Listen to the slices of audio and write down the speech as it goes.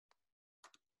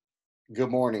Good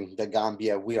morning, the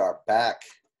Gambia. We are back.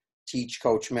 Teach,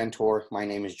 Coach, Mentor. My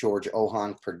name is George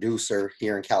Ohan, producer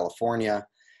here in California.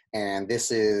 And this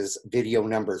is video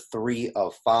number 3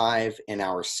 of 5 in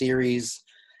our series.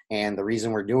 And the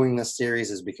reason we're doing this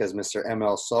series is because Mr.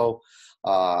 ML So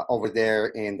over there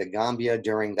in the Gambia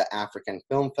during the African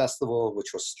Film Festival,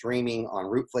 which was streaming on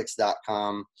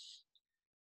Rootflix.com,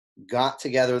 got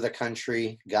together the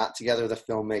country, got together the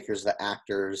filmmakers, the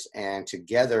actors, and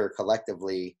together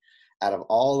collectively, out of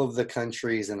all of the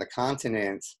countries in the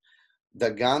continent, the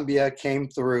Gambia came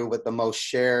through with the most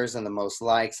shares and the most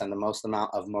likes and the most amount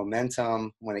of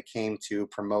momentum when it came to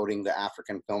promoting the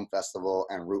African Film Festival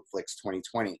and Rootflix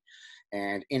 2020.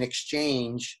 And in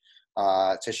exchange,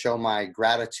 to show my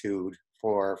gratitude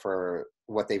for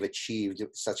what they've achieved,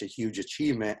 such a huge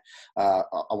achievement,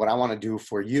 what I want to do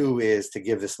for you is to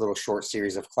give this little short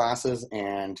series of classes.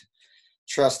 And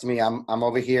trust me, I'm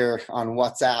over here on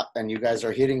WhatsApp, and you guys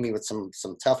are hitting me with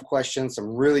some tough questions,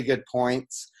 some really good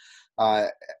points. I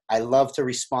love to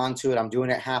respond to it. I'm doing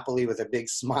it happily with a big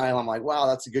smile. I'm like, wow,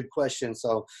 that's a good question.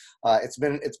 So it's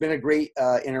been a great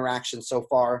interaction so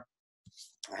far.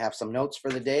 I have some notes for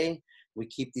the day. We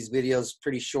keep these videos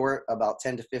pretty short, about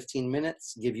 10 to 15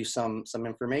 minutes, give you some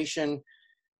information.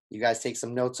 You guys take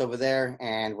some notes over there,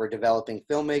 and we're developing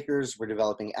filmmakers, we're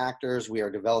developing actors, we are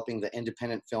developing the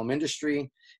independent film industry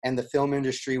and the film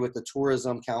industry with the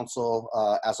Tourism Council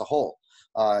as a whole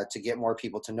to get more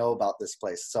people to know about this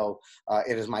place. So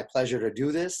it is my pleasure to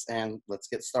do this, and let's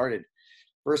get started.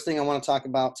 First thing I want to talk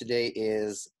about today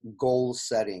is goal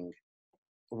setting.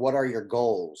 What are your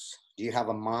goals? Do you have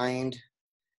a mind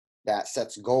that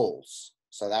sets goals?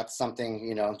 So that's something,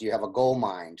 you know, do you have a goal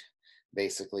mind?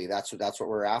 Basically, that's what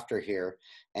we're after here.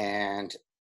 And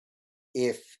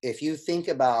if you think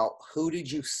about who did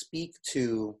you speak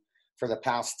to for the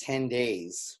past 10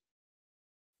 days,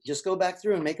 just go back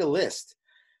through and make a list.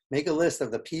 Make a list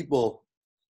of the people.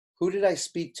 Who did I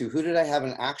speak to? Who did I have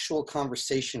an actual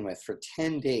conversation with for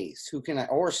 10 days? Who can I,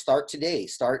 or start today,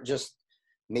 start just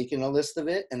making a list of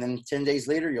it. And then 10 days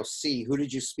later, you'll see who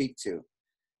did you speak to.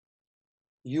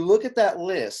 You look at that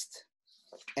list,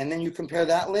 and then you compare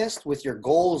that list with your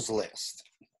goals list.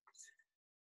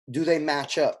 Do they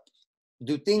match up?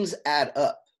 Do things add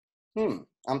up?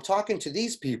 I'm talking to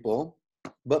these people,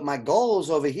 but my goal is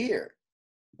over here.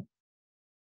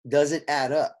 Does it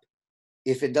add up?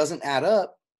 If it doesn't add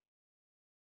up,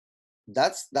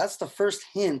 that's the first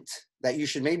hint that you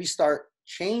should maybe start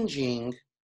changing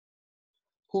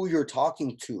who you're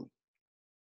talking to.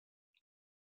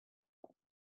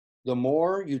 The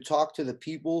more you talk to the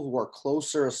people who are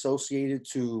closer associated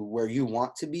to where you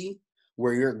want to be,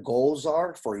 where your goals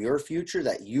are for your future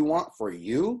that you want for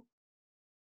you,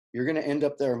 you're going to end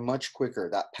up there much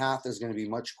quicker. That path is going to be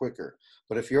much quicker.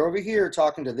 But if you're over here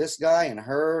talking to this guy and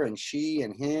her and she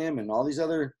and him and all these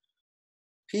other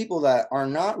people that are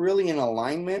not really in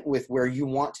alignment with where you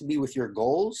want to be with your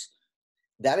goals,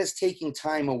 that is taking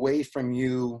time away from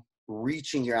you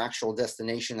reaching your actual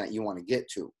destination that you want to get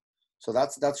to. So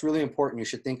that's really important. You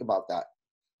should think about that.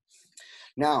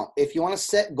 Now, if you want to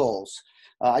set goals,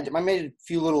 I made a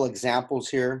few little examples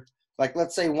here. Like,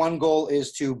 let's say one goal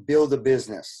is to build a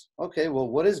business. Okay, well,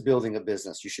 what is building a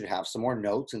business? You should have some more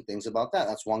notes and things about that.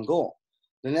 That's one goal.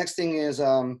 The next thing is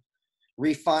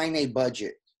refine a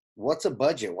budget. What's a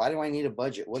budget? Why do I need a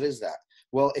budget? What is that?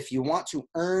 Well, if you want to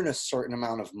earn a certain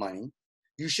amount of money,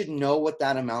 you should know what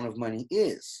that amount of money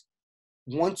is.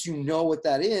 Once you know what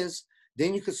that is,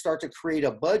 then you could start to create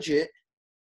a budget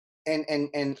and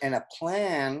a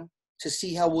plan to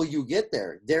see how will you get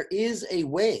there. There is a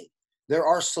way. There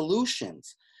are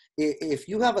solutions. If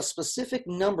you have a specific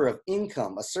number of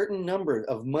income, a certain number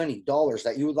of money, dollars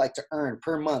that you would like to earn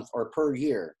per month or per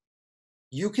year,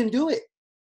 you can do it.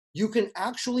 You can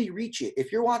actually reach it. If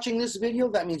you're watching this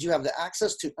video, that means you have the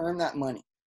access to earn that money.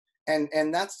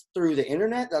 And that's through the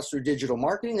internet, that's through digital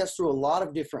marketing, that's through a lot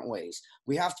of different ways.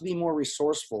 We have to be more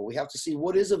resourceful. We have to see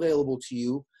what is available to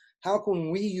you. How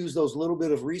can we use those little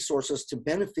bit of resources to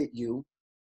benefit you?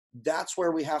 That's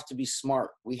where we have to be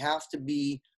smart. We have to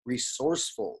be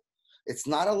resourceful. It's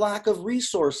not a lack of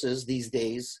resources these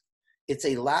days. It's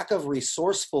a lack of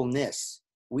resourcefulness.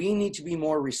 We need to be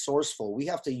more resourceful. We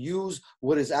have to use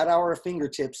what is at our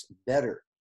fingertips better.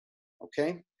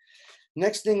 Okay?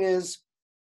 Next thing is,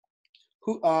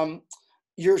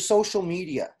 your social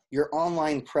media, your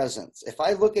online presence. If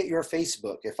I look at your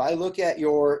Facebook, if I look at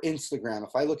your Instagram,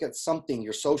 if I look at something,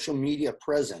 your social media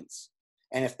presence,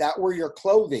 and if that were your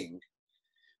clothing,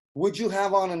 would you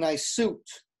have on a nice suit?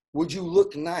 Would you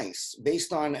look nice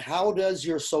based on how does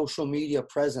your social media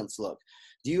presence look?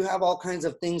 Do you have all kinds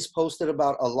of things posted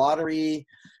about a lottery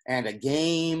and a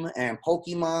game and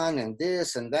Pokemon and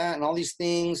this and that and all these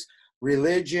things,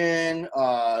 religion,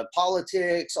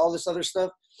 politics, all this other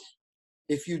stuff?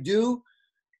 If you do,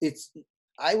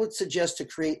 I would suggest to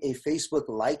create a Facebook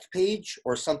like page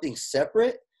or something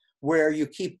separate where you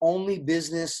keep only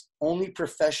business, only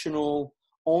professional,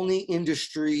 only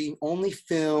industry, only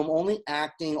film, only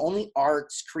acting, only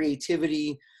arts,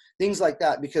 creativity, things like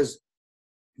that, because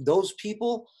those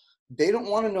people, they don't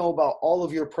want to know about all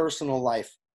of your personal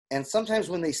life. And sometimes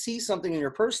when they see something in your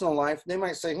personal life, they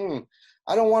might say,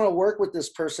 I don't want to work with this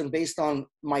person based on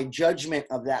my judgment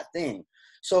of that thing.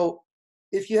 So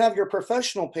if you have your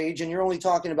professional page and you're only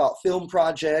talking about film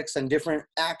projects and different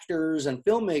actors and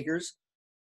filmmakers,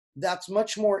 that's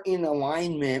much more in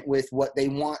alignment with what they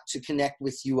want to connect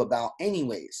with you about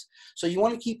anyways. So you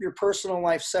want to keep your personal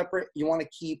life separate. You want to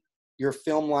keep your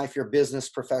film life, your business,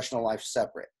 professional life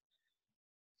separate.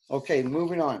 Okay,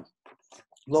 moving on.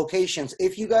 Locations.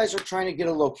 If you guys are trying to get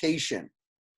a location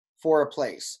for a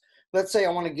place, let's say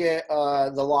I want to get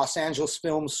the Los Angeles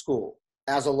Film School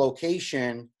as a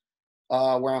location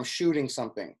where I'm shooting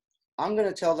something. I'm going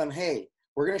to tell them, hey,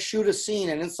 we're going to shoot a scene,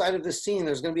 and inside of this scene,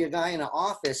 there's going to be a guy in an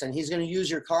office, and he's going to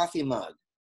use your coffee mug.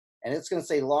 And it's going to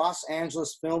say Los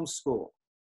Angeles Film School.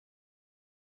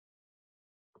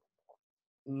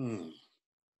 And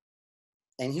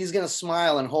he's going to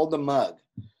smile and hold the mug.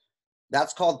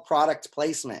 That's called product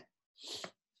placement.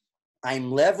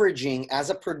 I'm leveraging, as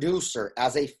a producer,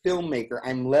 as a filmmaker,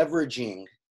 I'm leveraging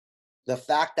the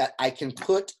fact that I can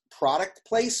put product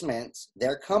placements,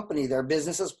 their company, their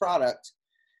business's product,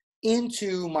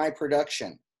 into my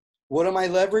production. What am I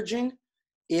leveraging?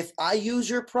 If I use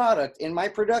your product in my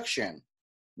production,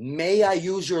 may I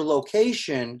use your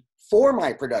location for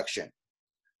my production?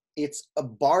 It's a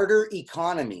barter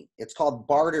economy. It's called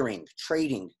bartering,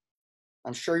 trading.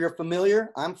 I'm sure you're familiar.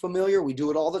 I'm familiar. We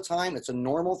do it all the time. It's a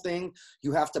normal thing.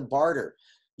 You have to barter.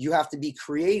 You have to be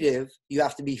creative. You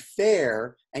have to be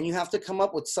fair. And you have to come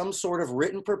up with some sort of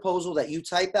written proposal that you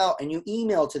type out and you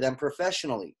email to them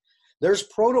professionally. There's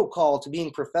protocol to being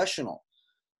professional.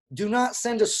 Do not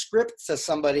send a script to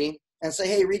somebody and say,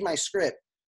 hey, read my script,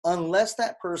 unless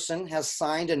that person has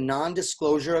signed a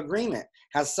non-disclosure agreement.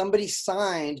 Has somebody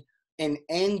signed an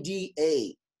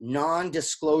NDA,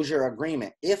 non-disclosure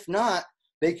agreement? If not,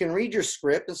 they can read your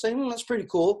script and say, that's pretty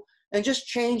cool, and just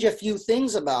change a few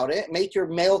things about it. Make your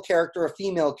male character a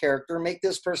female character, make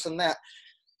this person that.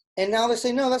 And now they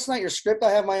say, no, that's not your script.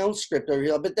 I have my own script over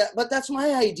here, but that's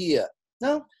my idea.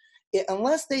 No.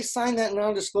 Unless they sign that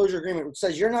non-disclosure agreement which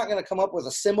says you're not going to come up with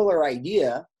a similar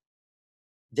idea,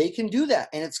 they can do that.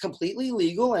 And it's completely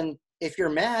legal. And if you're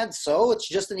mad, so it's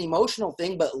just an emotional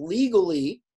thing. But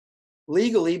legally,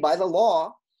 by the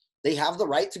law, they have the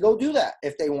right to go do that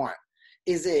if they want.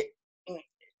 Is it,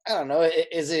 I don't know,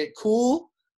 is it cool?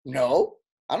 No,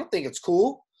 I don't think it's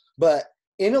cool. But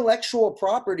intellectual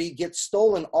property gets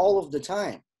stolen all of the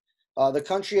time. The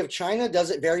country of China does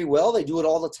it very well. They do it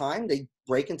all the time. They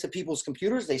break into people's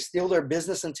computers. They steal their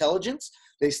business intelligence.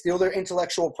 They steal their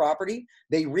intellectual property.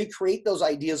 They recreate those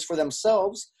ideas for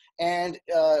themselves. And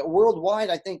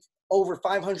worldwide, I think over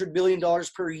 $500 billion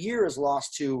per year is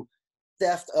lost to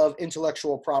theft of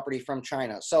intellectual property from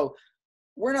China. So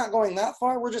we're not going that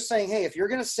far. We're just saying, hey, if you're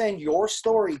going to send your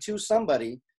story to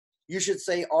somebody, you should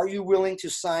say, are you willing to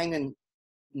sign a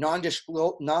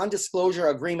non-disclosure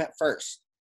agreement first?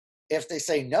 If they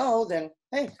say no, then,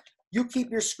 hey, you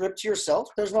keep your script to yourself.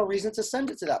 There's no reason to send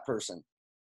it to that person.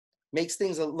 Makes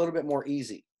things a little bit more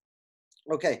easy.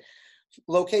 Okay,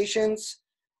 locations,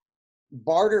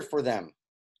 barter for them.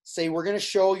 Say, we're going to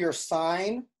show your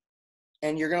sign,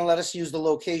 and you're going to let us use the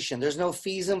location. There's no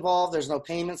fees involved. There's no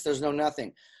payments. There's no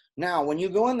nothing. Now, when you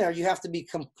go in there, you have to be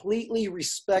completely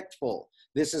respectful.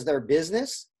 This is their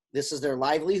business. This is their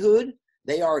livelihood.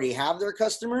 They already have their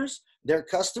customers. Their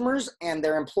customers and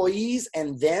their employees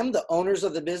and them, the owners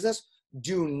of the business,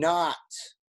 do not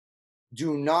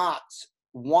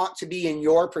want to be in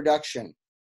your production.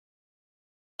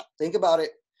 Think about it.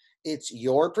 It's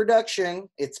your production.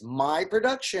 It's my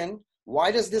production. Why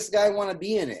does this guy want to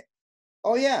be in it?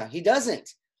 Oh yeah, he doesn't.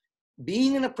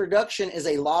 Being in a production is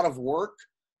a lot of work.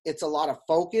 It's a lot of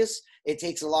focus. It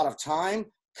takes a lot of time.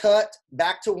 Cut,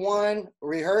 back to one,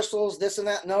 rehearsals, this and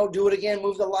that. No, do it again,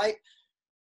 move the light.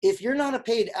 If you're not a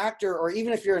paid actor, or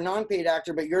even if you're a non-paid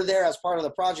actor, but you're there as part of the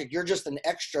project, you're just an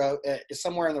extra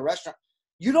somewhere in the restaurant.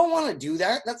 You don't want to do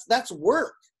that. That's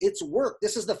work. It's work.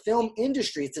 This is the film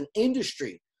industry. It's an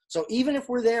industry. So even if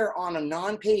we're there on a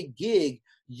non-paid gig,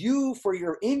 you, for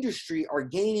your industry, are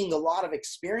gaining a lot of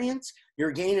experience.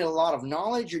 You're gaining a lot of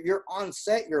knowledge. You're on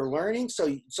set, you're learning.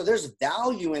 So there's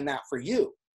value in that for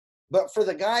you. But for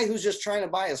the guy who's just trying to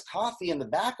buy his coffee in the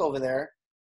back over there,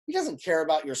 he doesn't care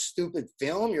about your stupid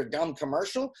film, your dumb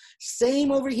commercial.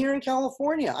 Same over here in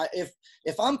California.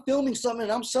 If I'm filming something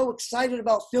and I'm so excited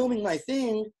about filming my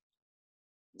thing,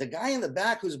 the guy in the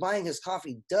back who's buying his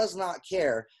coffee does not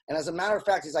care. And as a matter of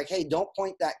fact, he's like, hey, don't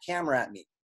point that camera at me.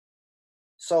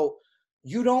 So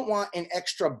you don't want an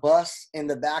extra bus in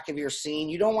the back of your scene.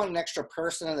 You don't want an extra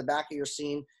person in the back of your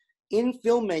scene. In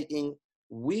filmmaking,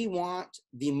 we want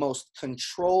the most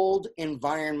controlled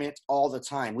environment all the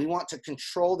time. We want to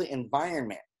control the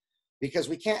environment because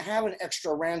we can't have an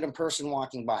extra random person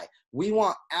walking by. We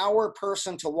want our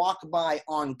person to walk by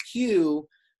on cue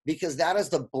because that is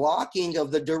the blocking of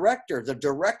the director. The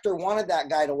director wanted that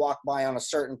guy to walk by on a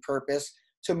certain purpose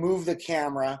to move the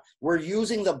camera. We're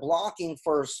using the blocking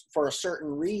for a certain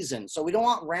reason. So we don't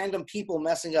want random people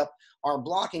messing up our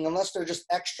blocking unless they're just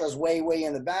extras way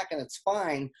in the back, and it's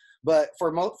fine. But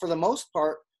for the most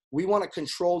part, we want to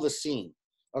control the scene,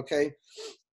 okay?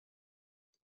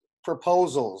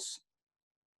 Proposals.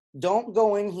 Don't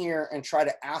go in here and try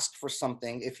to ask for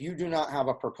something if you do not have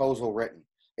a proposal written.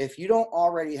 If you don't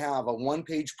already have a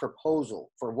one-page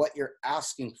proposal for what you're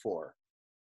asking for,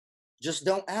 just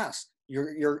don't ask.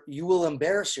 You will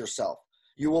embarrass yourself.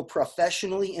 You will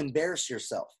professionally embarrass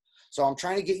yourself. So I'm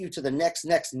trying to get you to the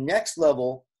next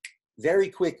level very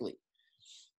quickly.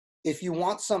 If you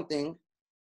want something,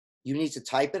 you need to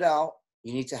type it out.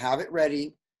 You need to have it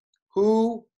ready.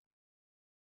 Who,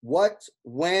 what,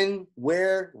 when,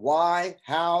 where, why,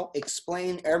 how,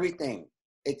 explain everything.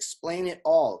 Explain it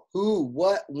all. Who,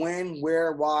 what, when,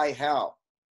 where, why, how.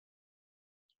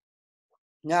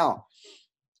 Now,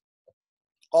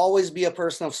 always be a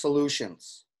person of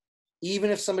solutions. Even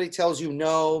if somebody tells you,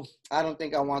 no, I don't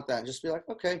think I want that, just be like,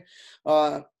 okay,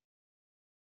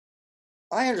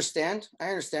 I understand.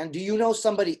 Do you know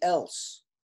somebody else?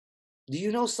 Do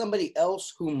you know somebody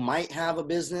else who might have a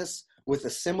business with a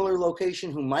similar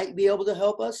location who might be able to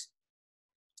help us?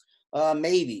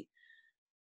 Maybe.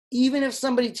 Even if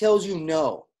somebody tells you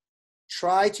no,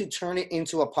 try to turn it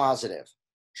into a positive.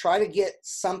 Try to get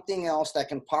something else that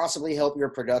can possibly help your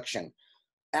production.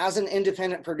 As an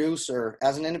independent producer,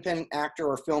 as an independent actor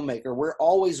or filmmaker, we're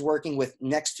always working with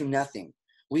next to nothing.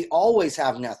 We always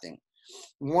have nothing.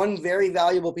 One very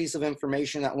valuable piece of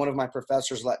information that one of my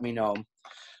professors let me know,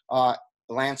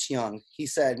 Lance Young, he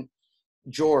said,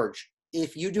 George,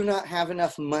 if you do not have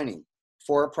enough money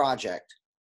for a project,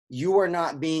 you are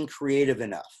not being creative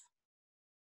enough.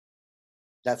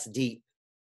 That's deep.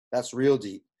 That's real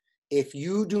deep. If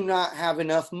you do not have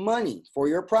enough money for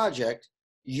your project,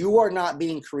 you are not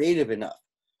being creative enough.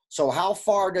 So how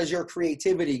far does your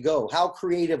creativity go? How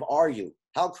creative are you?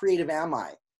 How creative am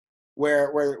I?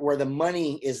 Where the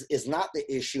money is not the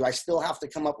issue. I still have to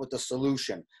come up with a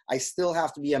solution. I still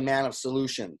have to be a man of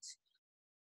solutions.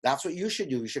 That's what you should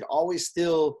do. You should always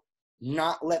still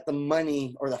not let the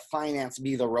money or the finance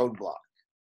be the roadblock.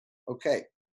 Okay.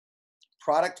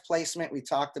 Product placement, we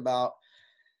talked about.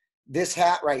 This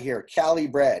hat right here, Cali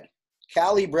Bread.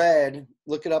 Cali Bread,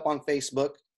 look it up on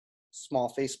Facebook,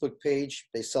 small Facebook page.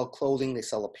 They sell clothing, they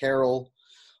sell apparel.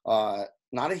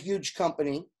 Not a huge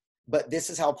company, but this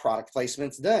is how product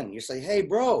placement's done. You say, hey,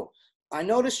 bro, I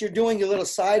noticed you're doing your little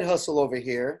side hustle over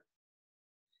here.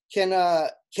 Can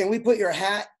we put your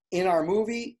hat in our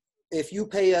movie if you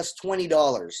pay us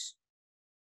 $20?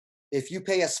 If you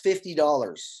pay us $50?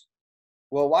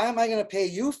 Well, why am I going to pay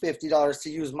you $50 to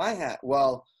use my hat?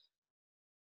 Well,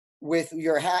 with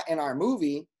your hat in our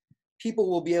movie, people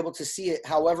will be able to see it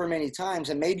however many times,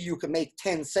 and maybe you could make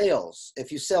 10 sales.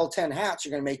 If you sell 10 hats,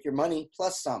 you're going to make your money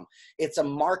plus some. It's a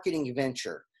marketing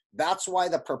venture. That's why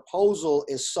the proposal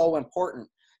is so important,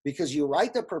 because you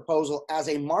write the proposal as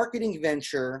a marketing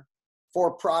venture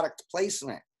for product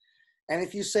placement. And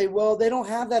if you say, well, they don't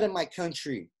have that in my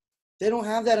country, they don't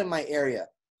have that in my area.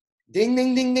 Ding,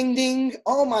 ding, ding, ding, ding.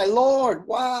 Oh, my Lord.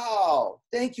 Wow.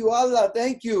 Thank you, Allah.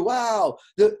 Thank you. Wow.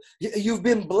 You've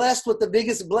been blessed with the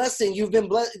biggest blessing. You've been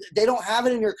blessed. They don't have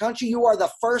it in your country. You are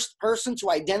the first person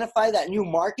to identify that new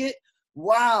market.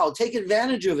 Wow. Take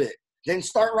advantage of it. Then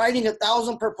start writing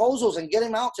 1,000 proposals and get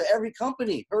them out to every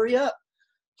company. Hurry up.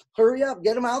 Hurry up.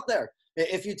 Get them out there.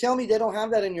 If you tell me they don't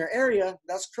have that in your area,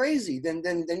 that's crazy. Then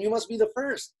you must be the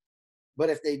first. But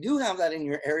if they do have that in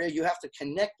your area, you have to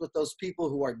connect with those people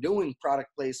who are doing product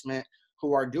placement,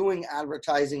 who are doing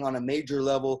advertising on a major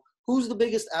level. Who's the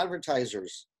biggest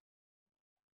advertisers?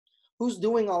 Who's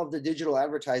doing all of the digital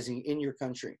advertising in your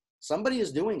country? Somebody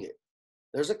is doing it.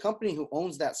 There's a company who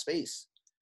owns that space.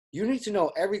 You need to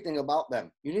know everything about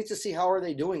them. You need to see how are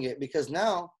they doing it, because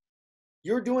now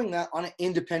you're doing that on an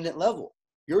independent level.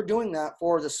 You're doing that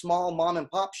for the small mom and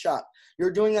pop shop.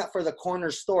 You're doing that for the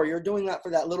corner store. You're doing that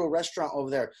for that little restaurant over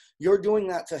there. You're doing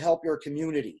that to help your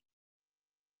community.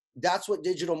 That's what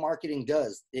digital marketing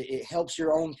does. It helps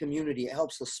your own community. It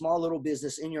helps the small little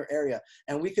business in your area.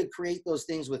 And we could create those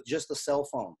things with just a cell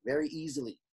phone very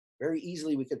easily. Very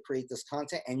easily we could create this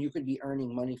content and you could be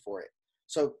earning money for it.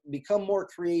 So become more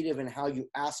creative in how you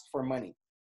ask for money.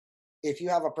 If you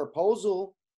have a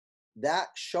proposal, that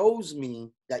shows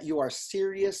me that you are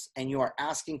serious and you are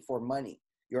asking for money.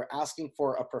 You're asking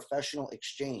for a professional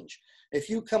exchange. If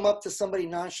you come up to somebody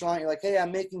nonchalant, you're like, hey,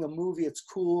 I'm making a movie, it's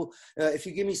cool. If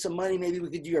you give me some money, maybe we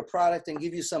could do your product and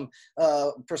give you some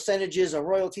percentages or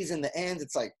royalties in the end.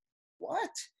 It's like, what?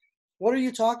 What are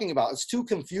you talking about? It's too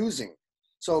confusing.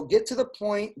 So get to the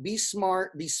point, be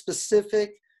smart, be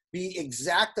specific, be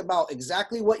exact about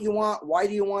exactly what you want. Why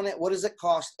do you want it? What does it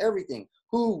cost? Everything.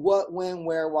 Who, what, when,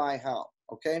 where, why, how.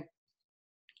 Okay?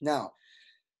 Now,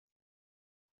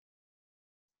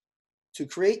 to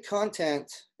create content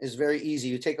is very easy.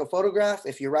 You take a photograph.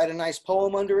 If you write a nice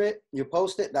poem under it, you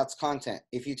post it, that's content.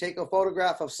 If you take a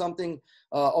photograph of something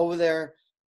over there,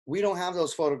 we don't have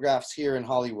those photographs here in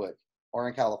Hollywood or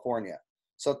in California.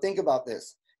 So think about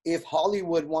this. If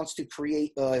Hollywood wants to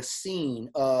create a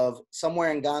scene of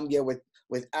somewhere in Gambia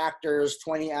with actors,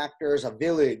 20 actors, a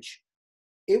village,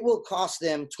 it will cost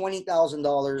them $20,000,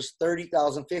 $30,000,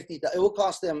 $50,000. It will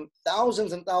cost them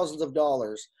thousands and thousands of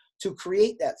dollars to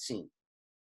create that scene.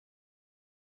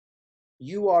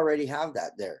 You already have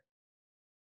that there.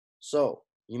 So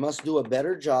you must do a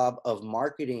better job of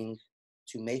marketing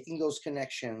to making those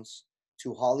connections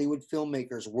to Hollywood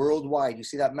filmmakers worldwide. You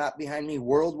see that map behind me?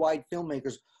 Worldwide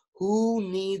filmmakers. Who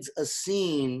needs a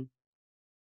scene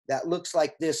that looks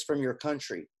like this from your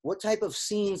country? What type of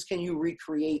scenes can you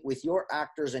recreate with your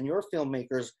actors and your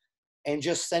filmmakers, and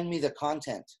just send me the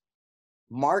content?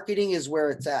 Marketing is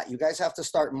where it's at. You guys have to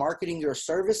start marketing your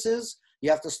services. You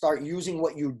have to start using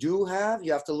what you do have.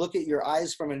 You have to look at your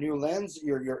eyes from a new lens,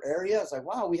 your area. It's like,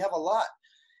 wow, we have a lot.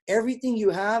 Everything you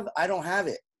have, I don't have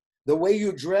it. The way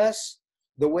you dress,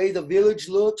 the way the village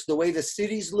looks, the way the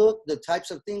cities look, the types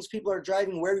of things people are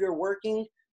driving, where you're working,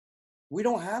 we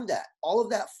don't have that. All of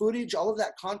that footage, all of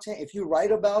that content, if you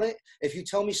write about it, if you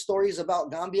tell me stories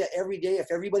about Gambia every day, if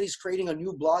everybody's creating a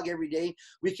new blog every day,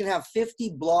 we can have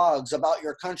 50 blogs about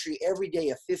your country every day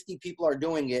if 50 people are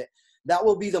doing it. That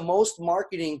will be the most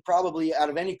marketing probably out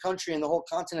of any country in the whole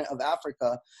continent of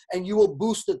Africa, and you will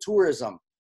boost the tourism.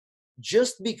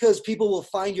 Just because people will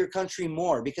find your country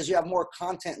more, because you have more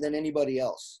content than anybody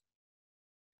else.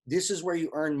 This is where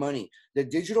you earn money. The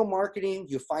digital marketing,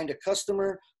 you find a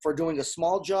customer for doing a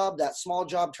small job. That small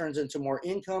job turns into more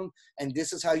income. And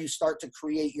this is how you start to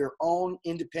create your own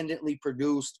independently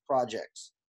produced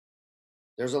projects.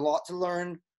 There's a lot to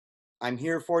learn. I'm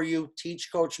here for you. Teach,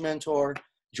 coach, mentor.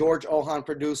 George Ohan,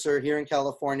 producer here in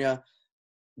California.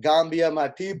 Gambia, my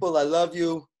people, I love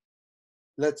you.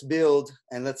 Let's build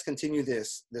and let's continue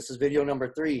this. This is video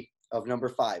number 3 of number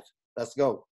 5. Let's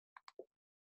go.